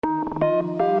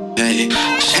Hey,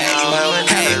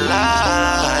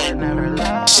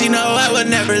 she know I would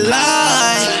never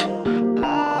lie.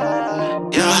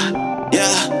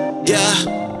 Yeah.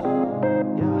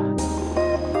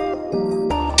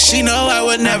 She know I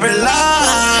would never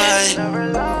lie.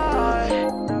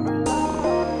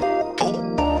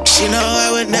 She know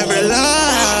I would never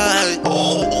lie.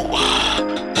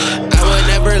 I would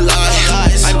never lie.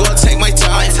 I'm gonna take my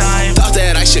time. Thought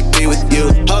that I should be with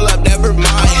you. Hold up, never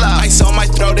mind. Ice on my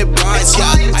throat, it blinds.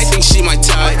 Yeah, I think she my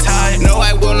type. No,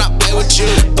 I will not play with you.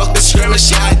 Fuck the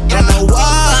skirmish, yeah, I don't know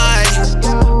why.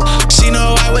 She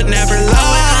know I would never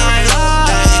lie.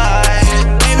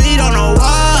 Baby, don't know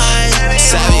why.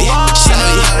 Savvy, she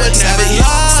know I would never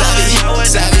lie.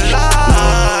 Savvy.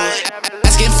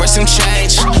 Asking for some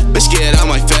change, bitch, get out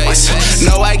my face.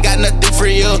 No, I got nothing for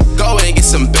you. Go and get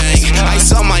some bang.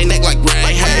 Ice on my neck like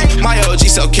rain. Hey, my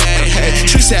OG's okay. Hey,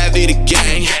 true savvy the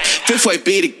gang. Fifth way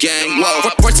be the gang. Whoa,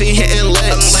 14 hitting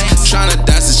licks. Tryna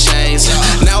dance the chains.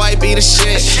 Now I be the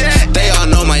shit. They all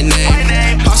know my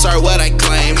name. Boss are what I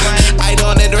claim. I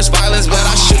don't endorse violence, but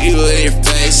I'll shoot you in your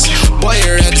face. Boy,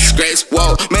 you're a disgrace.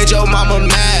 Whoa, made your mama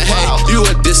mad. Hey, you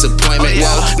a disappointment.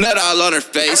 Whoa, nut all on her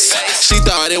face. She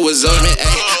thought it was on me.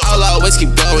 Hey, I'll always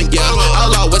keep blowing. Yeah,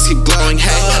 I'll always keep glowing.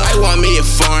 Hey, I want me a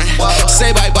foreign.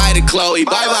 Say bye bye to Chloe.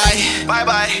 Bye bye. Bye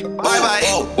bye. Bye bye.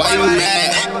 Why you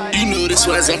mad? You knew this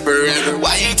wasn't forever.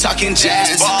 Why you talking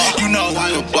jazz? You know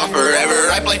I'm a ball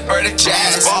forever. I play for the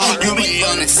Jazz. You be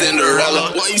on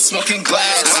Cinderella. Why you smoking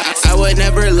glass? I would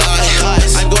never lie.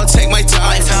 I'm gonna take my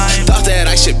time. Thought that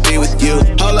I should be with you.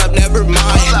 Hold up, never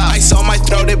mind. Ice on my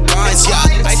throat, it blinds.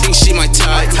 Yeah, I think she my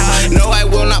type. No, I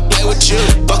will not play with you.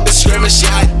 Fuck the skirmish,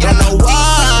 yeah, I don't know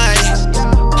why.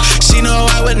 She know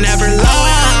I would never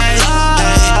lie.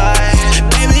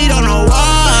 Baby, don't know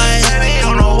why.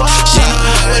 She know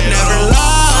I would never lie.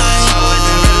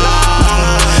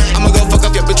 I'ma go fuck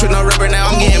up your bitch with no rubber. Now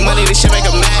I'm getting money, this shit make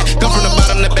her mad. Come from the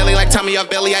bottom to belly like Tommy off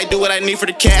belly. I do what I need for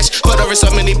the cash. Put over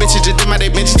so many bitches, just did my day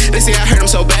bitches. They say I hurt them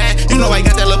so bad. You know I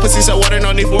got that little pussy, so water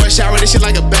no need for a shower. This shit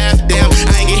like a bath. Damn,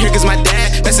 I ain't get here cause my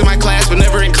dad that's in my class, but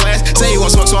never in class. Say he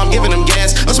won't smoke, so I'm giving him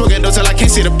gas. I'm smoking dope till I can't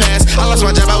see the past. I lost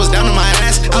my job, I was down on my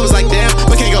ass. I was like, damn,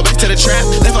 we can't go back to the trap.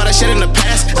 Left all that shit in the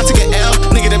past. I took an L,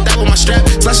 nigga dipped out with my strap.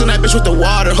 Slash on that bitch with the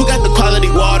water. Who got the quality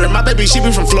water? My baby, she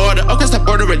be from Florida. Okay, stop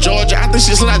border with Georgia. I think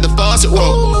she slid the faucet.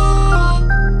 Whoa.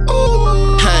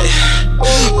 Hey.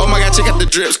 Oh my god, check out the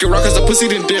drip. Skid rock cause the pussy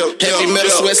didn't dip. Heavy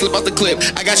metal sweat, slip off the clip.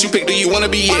 I got you picked, do you wanna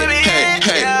be it?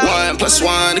 Hey, 1 +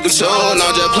 1 equals 2. No,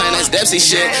 just playing that Dempsey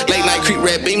shit. Late night creep,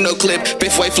 red beam, no clip.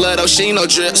 Fifth way flood, oh, she no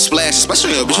drip. Splash, splash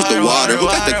on your bitch with the water. Who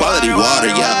got the quality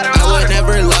water, yeah. I would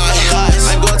never lie.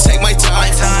 I'm gonna take my time.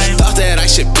 Thought that I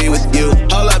should be with you.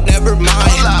 Hold up, never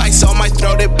mind. Ice on my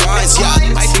throat, it blinds, yeah.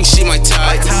 I think she my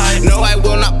type. No, I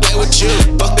will not play with you.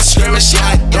 Fuck the skirmish, yeah,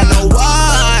 I don't know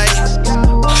why.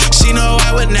 She know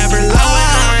I would never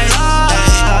lie.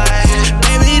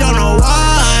 Baby, don't know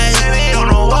why.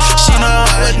 She know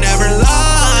I would never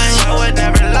lie.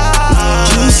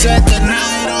 You set the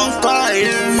night on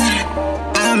fire.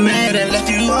 I'm mad and left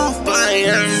you on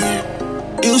fire.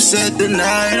 You set the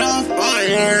night on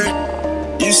fire.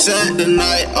 You set the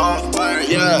night on fire.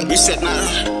 Yeah, you set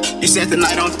the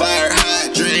night on fire.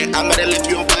 Hydrate. I'm mad and left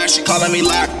you on fire. She calling me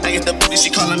liar. I get the booty. She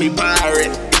calling me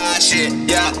pirate. God shit.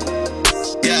 Yeah.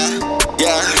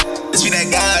 This be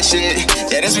that God shit.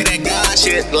 Yeah, this be that God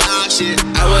shit. Loud shit.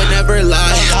 I would never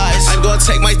lie. I'm gonna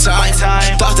take my time.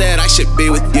 Thought that I should be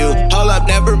with you. Hold up,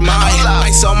 never mind.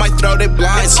 Ice on my throat, it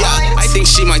blinds. Yeah, I think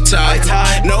she my type.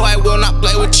 No, I will not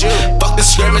play with you. Fuck the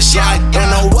skirmish, yeah, I don't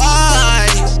know why.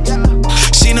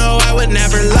 She know I would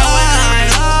never lie.